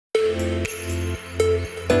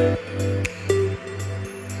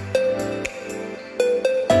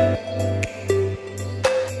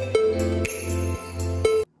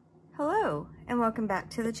back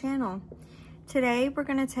to the channel. Today we're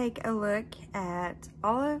going to take a look at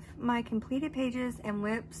all of my completed pages and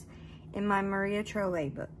WIPS in my Maria Trolle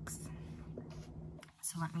books.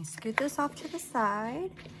 So let me scoot this off to the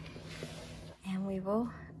side and we will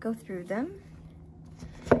go through them.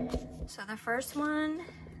 So the first one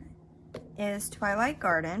is Twilight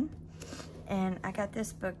Garden, and I got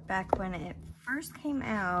this book back when it first came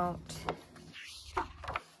out,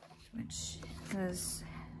 which was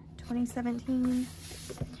 2017.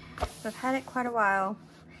 So I've had it quite a while,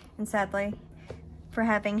 and sadly, for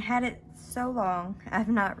having had it so long, I've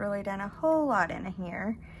not really done a whole lot in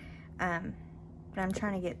here, but I'm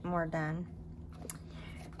trying to get more done.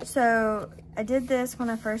 So I did this when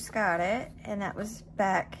I first got it, and that was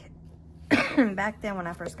back then when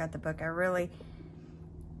I first got the book. I really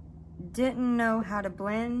didn't know how to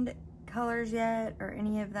blend colors yet or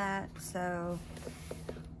any of that, so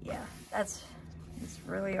yeah, it's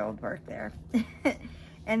really old work there.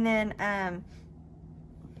 And then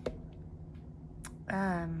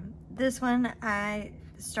this one I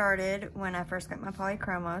started when I first got my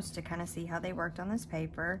polychromos to kind of see how they worked on this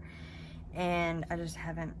paper, and I just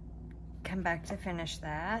haven't come back to finish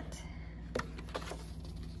that.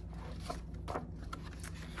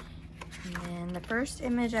 And then the first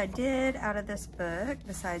image I did out of this book,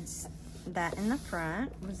 besides that in the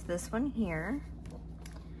front, was this one here.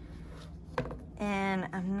 And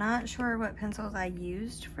I'm not sure what pencils I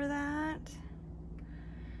used for that.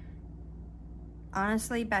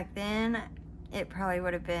 Honestly, back then, it probably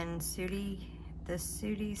would have been the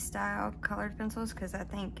Sooty style colored pencils, because I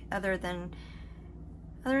think other than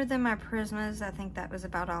my Prismas, I think that was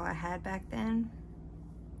about all I had back then.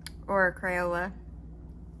 Or Crayola.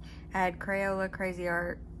 I had Crayola, Crazy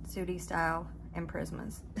Art, Sooty style, and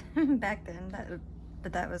Prismas back then,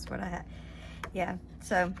 but that was what I had. Yeah,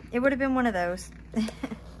 so it would have been one of those.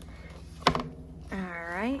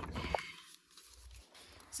 Alright.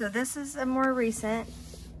 So this is a more recent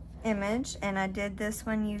image, and I did this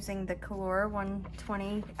one using the Color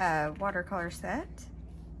 120 watercolor set.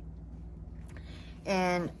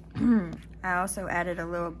 And I also added a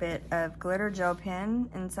little bit of glitter gel pen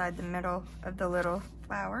inside the middle of the little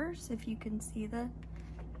flowers, if you can see the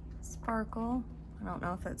sparkle. I don't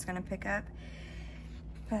know if that's going to pick up,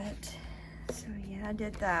 but so yeah, I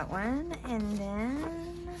did that one. And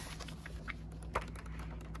then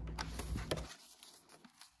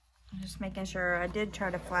I'm just making sure, I did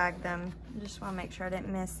try to flag them, just want to make sure I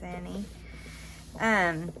didn't miss any.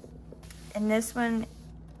 And this one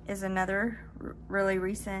is another really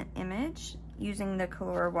recent image using the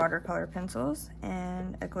Color watercolor pencils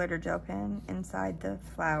and a glitter gel pen inside the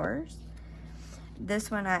flowers.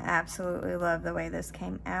 This one, I absolutely love the way this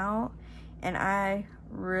came out, and I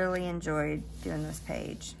really enjoyed doing this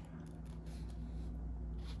page.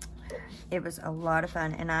 It was a lot of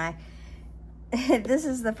fun, and this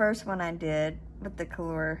is the first one I did with the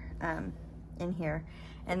Color in here,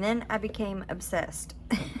 and then I became obsessed.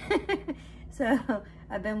 So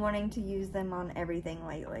I've been wanting to use them on everything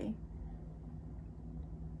lately.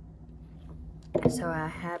 So I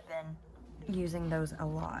have been using those a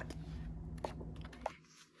lot.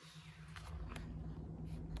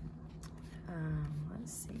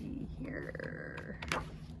 Let's see here.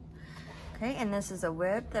 Okay, and this is a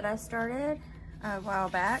WIP that I started a while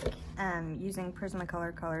back using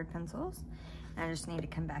Prismacolor colored pencils. I just need to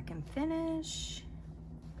come back and finish.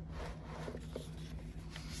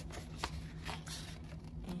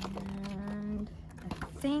 And I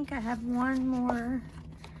think I have one more.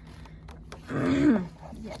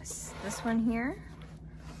 Yes, this one here.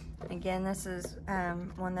 Again, this is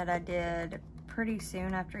one that I did pretty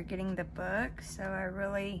soon after getting the book, so I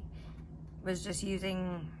really was just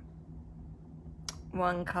using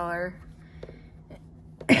one color,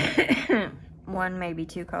 one, maybe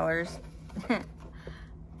two colors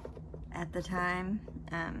at the time.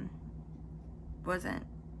 Wasn't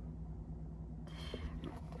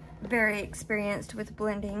very experienced with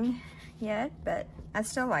blending yet, but I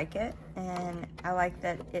still like it, and I like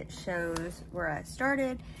that it shows where I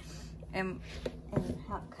started and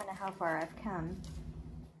how far I've come.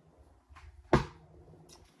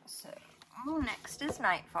 So next is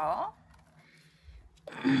Nightfall.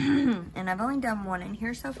 And I've only done one in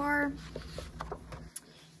here so far,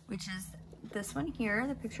 which is this one here,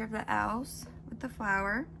 the picture of the owls with the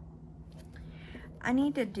flower. I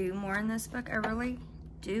need to do more in this book. I really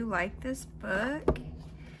do like this book.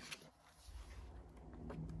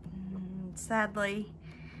 Sadly,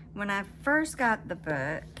 when I first got the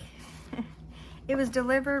book, it was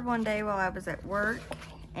delivered one day while I was at work,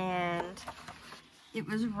 and it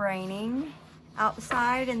was raining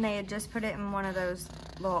outside, and they had just put it in one of those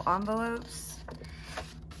little envelopes,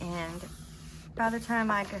 and by the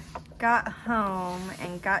time I got home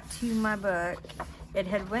and got to my book, it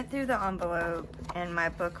had went through the envelope and my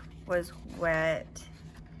book was wet.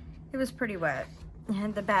 It was pretty wet.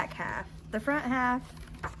 And the back half. The front half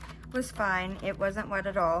was fine. It wasn't wet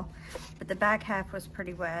at all, but the back half was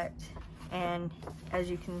pretty wet. And as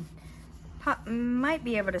you can might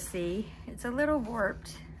be able to see, it's a little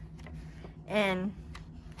warped. And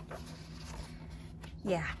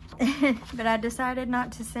yeah, but I decided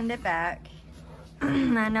not to send it back.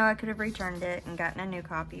 I know I could have returned it and gotten a new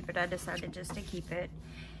copy, but I decided just to keep it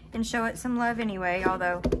and show it some love anyway,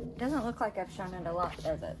 although it doesn't look like I've shown it a lot,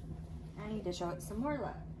 does it? I need to show it some more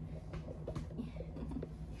love.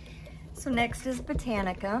 So next is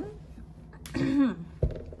Botanicum.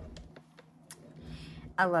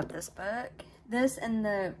 I love this book. This and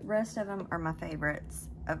the rest of them are my favorites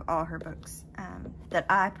of all her books that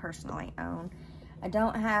I personally own. I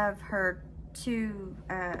don't have her two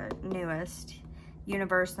newest,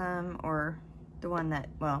 Universum, or the one that,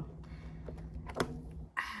 well,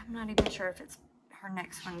 I'm not even sure if it's her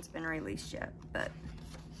next one's been released yet, but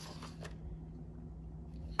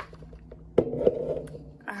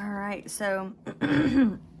all right, so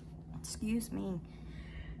excuse me.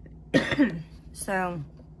 So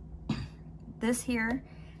this here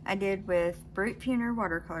I did with Brute Funer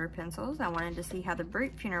watercolor pencils. I wanted to see how the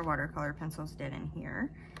Brute Funer watercolor pencils did in here.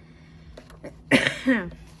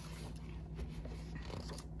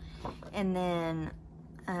 And then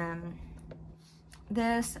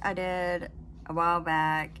this I did a while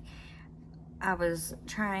back. I was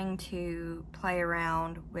trying to play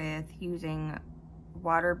around with using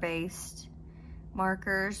water-based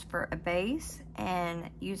markers for a base and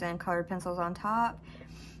using colored pencils on top,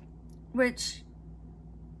 which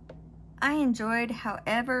I enjoyed.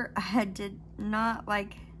 However, I did not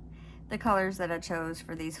like the colors that I chose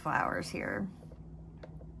for these flowers here.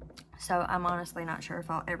 So I'm honestly not sure if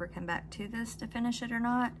I'll ever come back to this to finish it or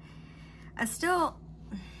not. I still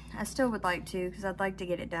would like to, because I'd like to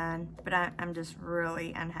get it done, but I'm just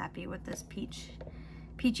really unhappy with this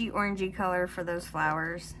peachy orangey color for those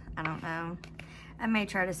flowers. I don't know. I may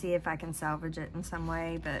try to see if I can salvage it in some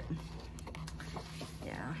way, but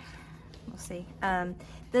yeah, we'll see.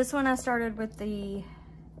 This one I started with the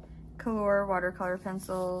Color watercolor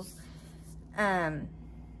pencils,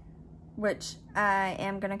 which I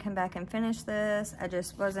am gonna come back and finish this. I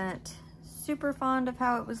just wasn't super fond of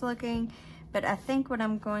how it was looking, but I think what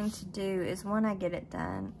I'm going to do is when I get it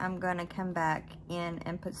done, I'm gonna come back in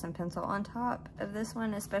and put some pencil on top of this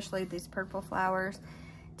one, especially these purple flowers,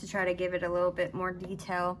 to try to give it a little bit more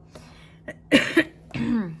detail.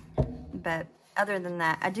 But other than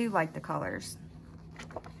that, I do like the colors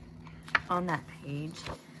on that page.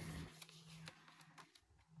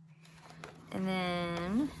 And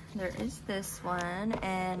then there is this one,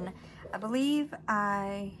 and I believe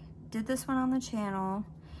I did this one on the channel,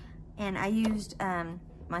 and I used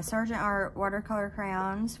my Sargent Art watercolor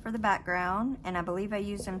crayons for the background, and I believe I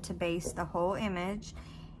used them to base the whole image.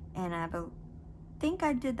 And I think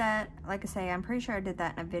I did that, like I say, I'm pretty sure I did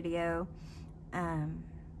that in a video. And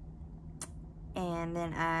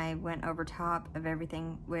then I went over top of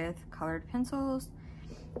everything with colored pencils,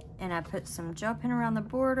 and I put some gel pen around the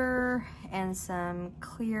border and some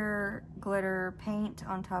clear glitter paint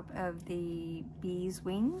on top of the bee's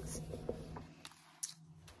wings.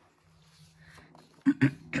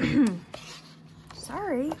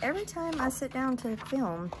 Sorry, every time I sit down to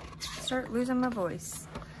film, I start losing my voice.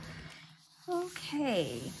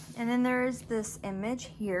 Okay, and then there is this image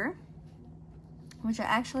here, which I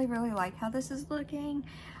actually really like how this is looking.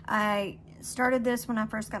 I started this when I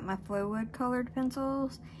first got my Flowwood colored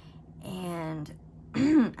pencils, and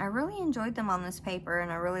I really enjoyed them on this paper,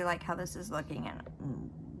 and I really like how this is looking, and I'm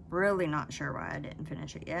really not sure why I didn't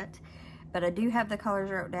finish it yet. But I do have the colors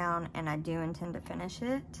wrote down, and I do intend to finish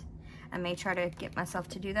it. I may try to get myself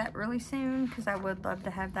to do that really soon, because I would love to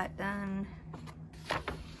have that done.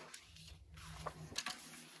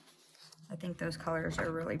 I think those colors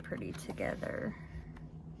are really pretty together.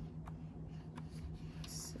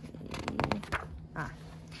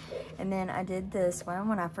 And then I did this one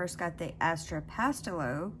when I first got the Astra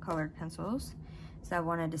Pastelo colored pencils. So I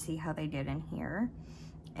wanted to see how they did in here.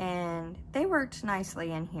 And they worked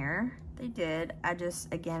nicely in here. They did. I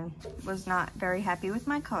just, again, was not very happy with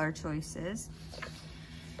my color choices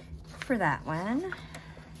for that one.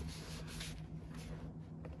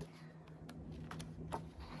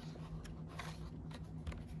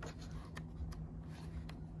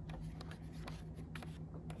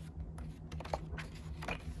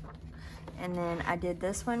 And then I did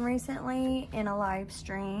this one recently in a live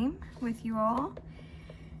stream with you all,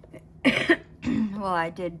 Well,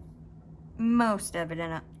 I did most of it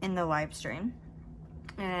in the live stream,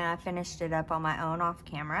 and I finished it up on my own off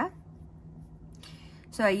camera.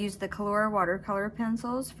 So I used the Color watercolor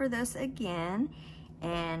pencils for this again,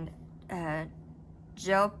 and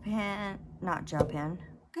gel pen, not gel pen,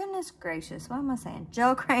 goodness gracious, what am I saying?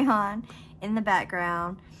 Gel crayon in the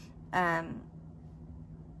background,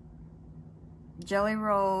 Jelly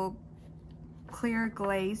Roll clear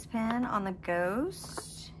glaze pen on the Ghost,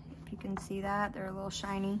 if you can see that, they're a little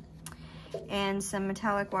shiny, and some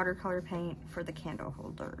metallic watercolor paint for the candle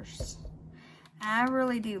holders. I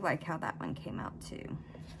really do like how that one came out too.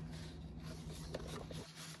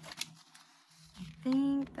 I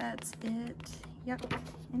think that's it. Yep,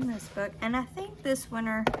 in this book. And I think this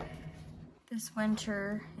winter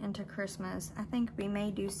into Christmas, I think we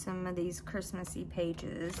may do some of these Christmassy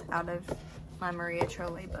pages out of my Maria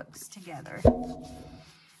Trolle books together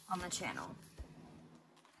on the channel.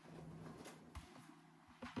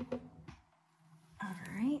 All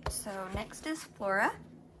right, so next is Flora.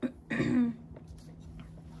 And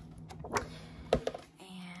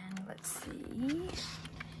let's see.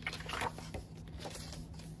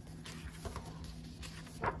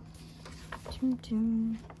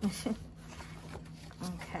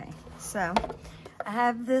 Okay, so I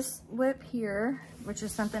have this WIP here, which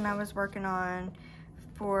is something I was working on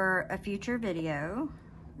for a future video.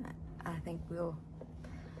 I think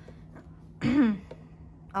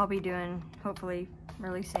I'll be doing hopefully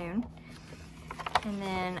really soon. And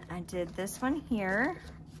then I did this one here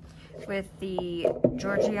with the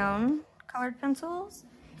Giorgione colored pencils,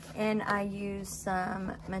 and I used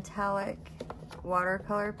some metallic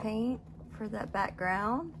watercolor paint for that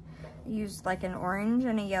background. I used like an orange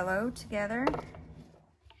and a yellow together,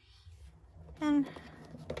 and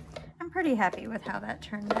I'm pretty happy with how that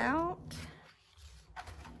turned out.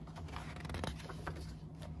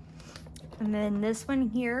 And then this one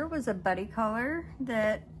here was a buddy color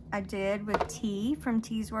that I did with T from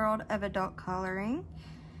T's World of Adult Coloring.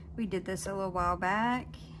 We did this a little while back,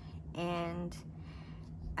 and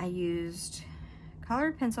I used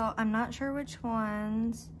colored pencil, I'm not sure which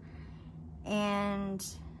ones, and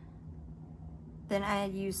then I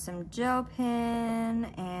used some gel pen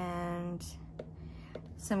and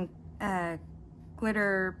some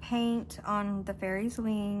glitter paint on the fairy's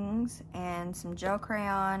wings, and some gel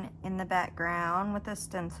crayon in the background with a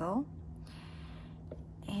stencil.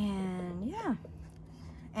 And yeah,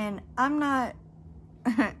 and I'm not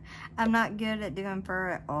I'm not good at doing fur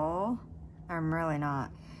at all. I'm really not.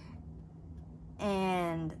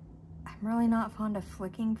 And I'm really not fond of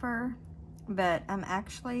flicking fur, but I'm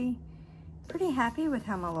actually pretty happy with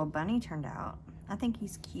how my little bunny turned out. I think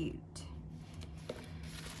he's cute.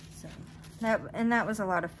 So that was a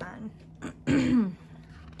lot of fun.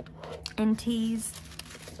 And T's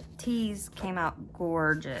came out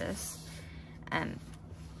gorgeous.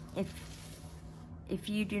 If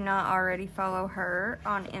you do not already follow her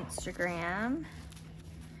on Instagram,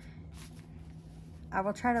 I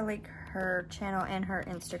will try to link her channel and her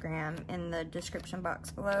Instagram in the description box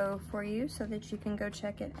below for you so that you can go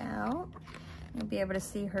check it out. You'll be able to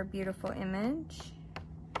see her beautiful image.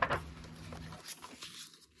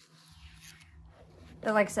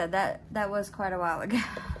 But like I said, that was quite a while ago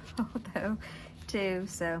though too,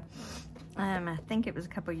 so I think it was a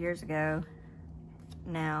couple years ago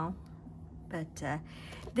now. But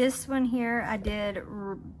this one here I did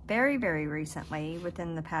very, very recently,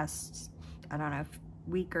 within the past, I don't know,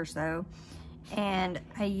 week or so. And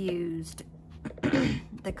I used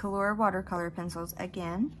the Color watercolor pencils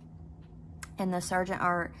again, and the Sargent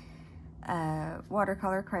Art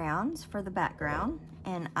watercolor crayons for the background.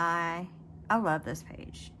 And I love this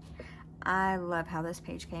page. I love how this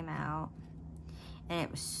page came out, and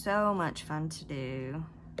it was so much fun to do.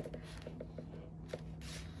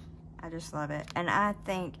 I just love it. And I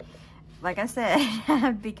think, like I said,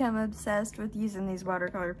 I've become obsessed with using these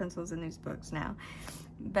watercolor pencils in these books now.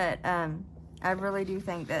 But I really do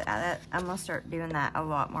think that I'm going to start doing that a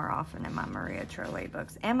lot more often in my Maria Trolle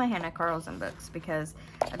books and my Hannah Carlson books, because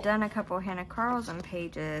I've done a couple Hannah Carlson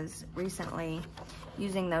pages recently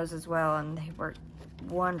using those as well, and they work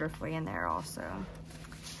wonderfully in there also.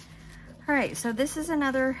 All right, so this is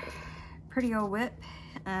another pretty old WIP.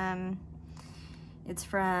 It's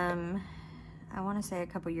from, I want to say a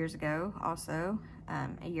couple years ago also,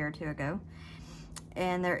 a year or two ago.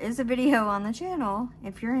 And there is a video on the channel,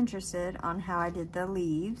 if you're interested, on how I did the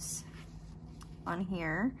leaves on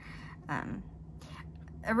here.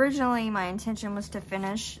 Originally, my intention was to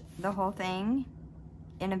finish the whole thing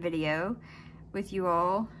in a video with you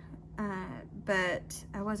all, but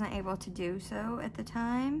I wasn't able to do so at the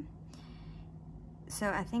time. So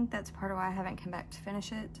I think that's part of why I haven't come back to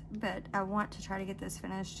finish it, but I want to try to get this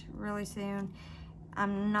finished really soon.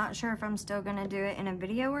 I'm not sure if I'm still gonna do it in a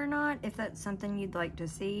video or not. If that's something you'd like to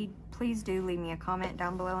see, please do leave me a comment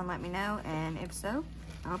down below and let me know. And if so,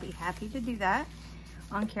 I'll be happy to do that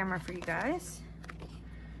on camera for you guys.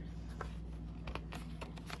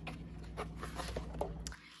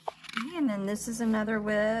 And then this is another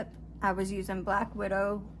WIP. I was using Black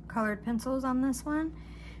Widow colored pencils on this one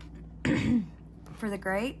for the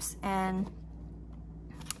grapes, and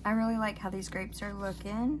I really like how these grapes are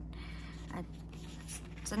looking.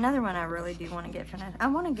 It's another one I really do want to get finished. I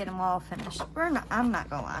want to get them all finished. I'm not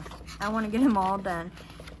gonna lie. I want to get them all done.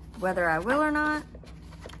 Whether I will or not,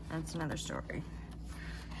 that's another story.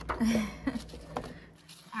 Alright,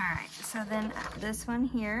 so then this one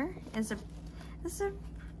here is a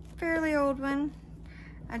fairly old one.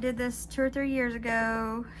 I did this 2 or 3 years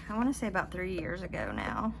ago. I want to say about 3 years ago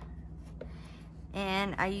now.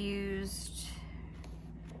 And I used,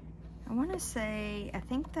 I want to say, I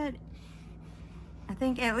think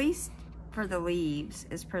at least for the leaves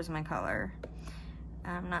is Prismacolor.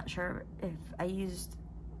 I'm not sure if I used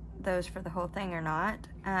those for the whole thing or not.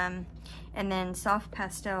 And then soft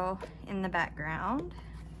pastel in the background.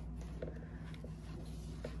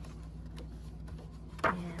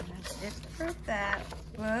 And that's it for that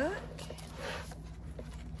book.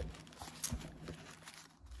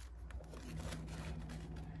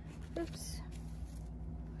 Oops.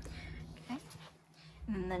 Okay.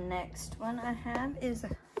 And the next one I have is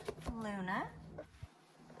Luna.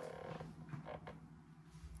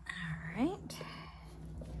 Alright.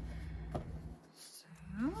 So,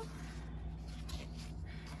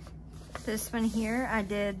 this one here, I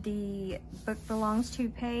did the Book Belongs To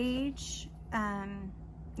page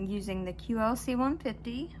using the QLC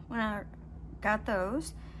 150 when I got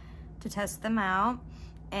those to test them out,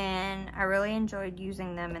 and I really enjoyed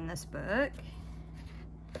using them in this book.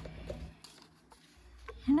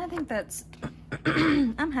 And I think that's,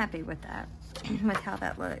 I'm happy with that, with how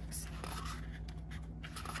that looks.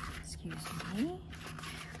 Excuse me.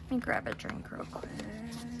 Let me grab a drink real quick.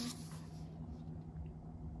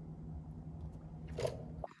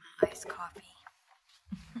 Iced coffee.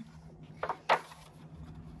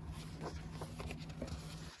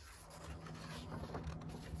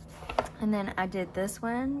 And then I did this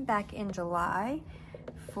one back in July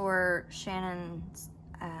for Shannon's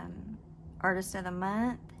Artist of the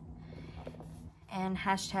Month, and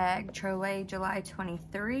hashtag Trolle July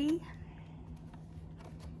 23.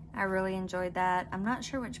 I really enjoyed that. I'm not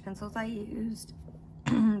sure which pencils I used,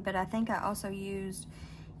 but I think I also used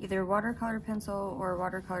either watercolor pencil or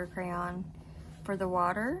watercolor crayon for the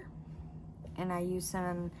water, and I used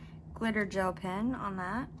some glitter gel pen on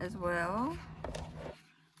that as well.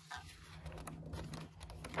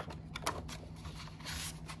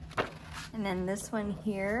 And then this one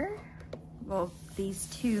here, well, these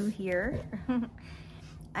two here,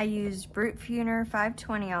 I used Brute Funer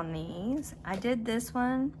 520 on these. I did this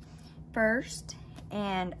one first,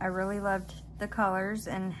 and I really loved the colors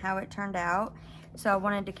and how it turned out. So I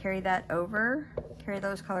wanted to carry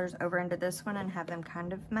those colors over into this one and have them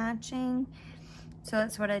kind of matching. So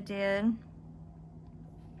that's what I did.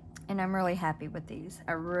 And I'm really happy with these.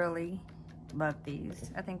 I really love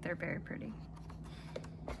these. I think they're very pretty.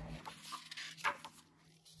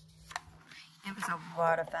 It was a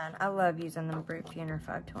lot of fun. I love using the Brute Funer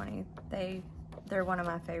 520. They're one of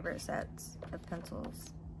my favorite sets of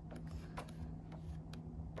pencils.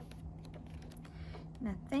 And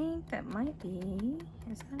I think that might be,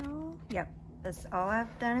 is that all? Yep, that's all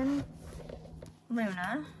I've done in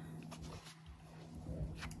Luna.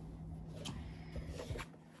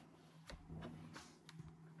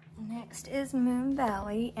 Next is Moon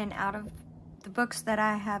Valley, and out of the books that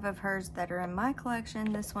I have of hers that are in my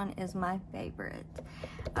collection, this one is my favorite.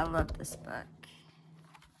 I love this book.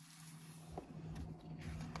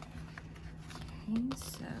 Okay,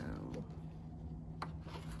 so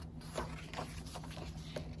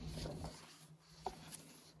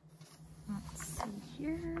let's see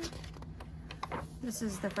here. This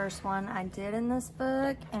is the first one I did in this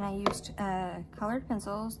book, and I used colored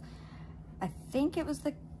pencils. I think it was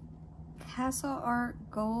the Castle Art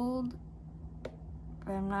Gold,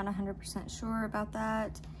 but I'm not 100% sure about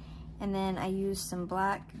that. And then I used some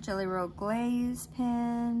black Jelly Roll Glaze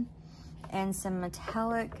pen and some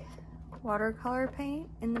metallic watercolor paint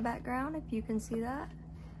in the background, if you can see that.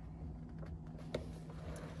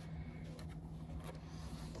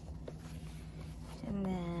 And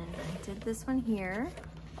then I did this one here.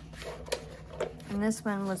 And this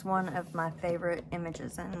one was one of my favorite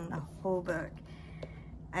images in the whole book.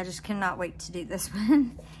 I just cannot wait to do this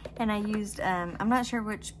one. And I used, I'm not sure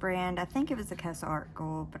which brand. I think it was the Casa Art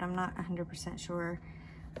Gold, but I'm not 100% sure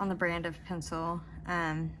on the brand of pencil.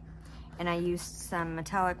 And I used some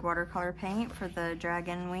metallic watercolor paint for the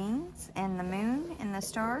dragon wings and the moon and the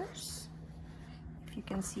stars. If you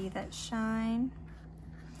can see that shine.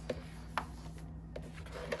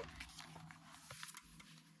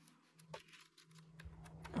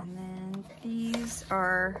 And then these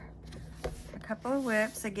are a couple of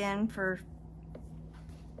WIPS, again, for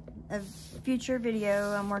a future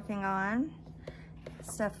video I'm working on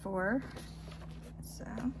stuff for. So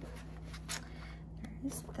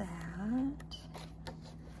there's that.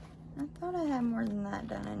 I thought I had more than that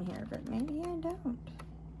done in here, but maybe I don't.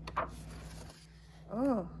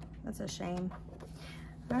 Oh, that's a shame.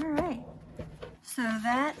 All right, so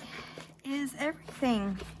that is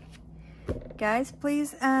everything. Guys,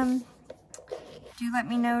 please do let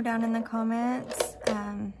me know down in the comments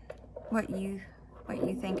what you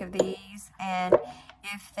think of these, and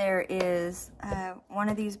if there is one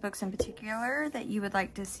of these books in particular that you would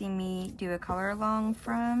like to see me do a color along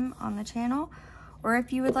from on the channel, or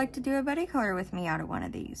if you would like to do a buddy color with me out of one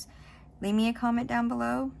of these. Leave me a comment down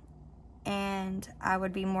below, and I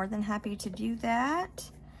would be more than happy to do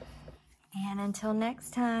that. And until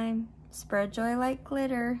next time, spread joy like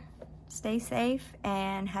glitter. Stay safe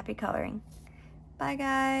and happy coloring. Bye,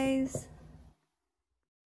 guys.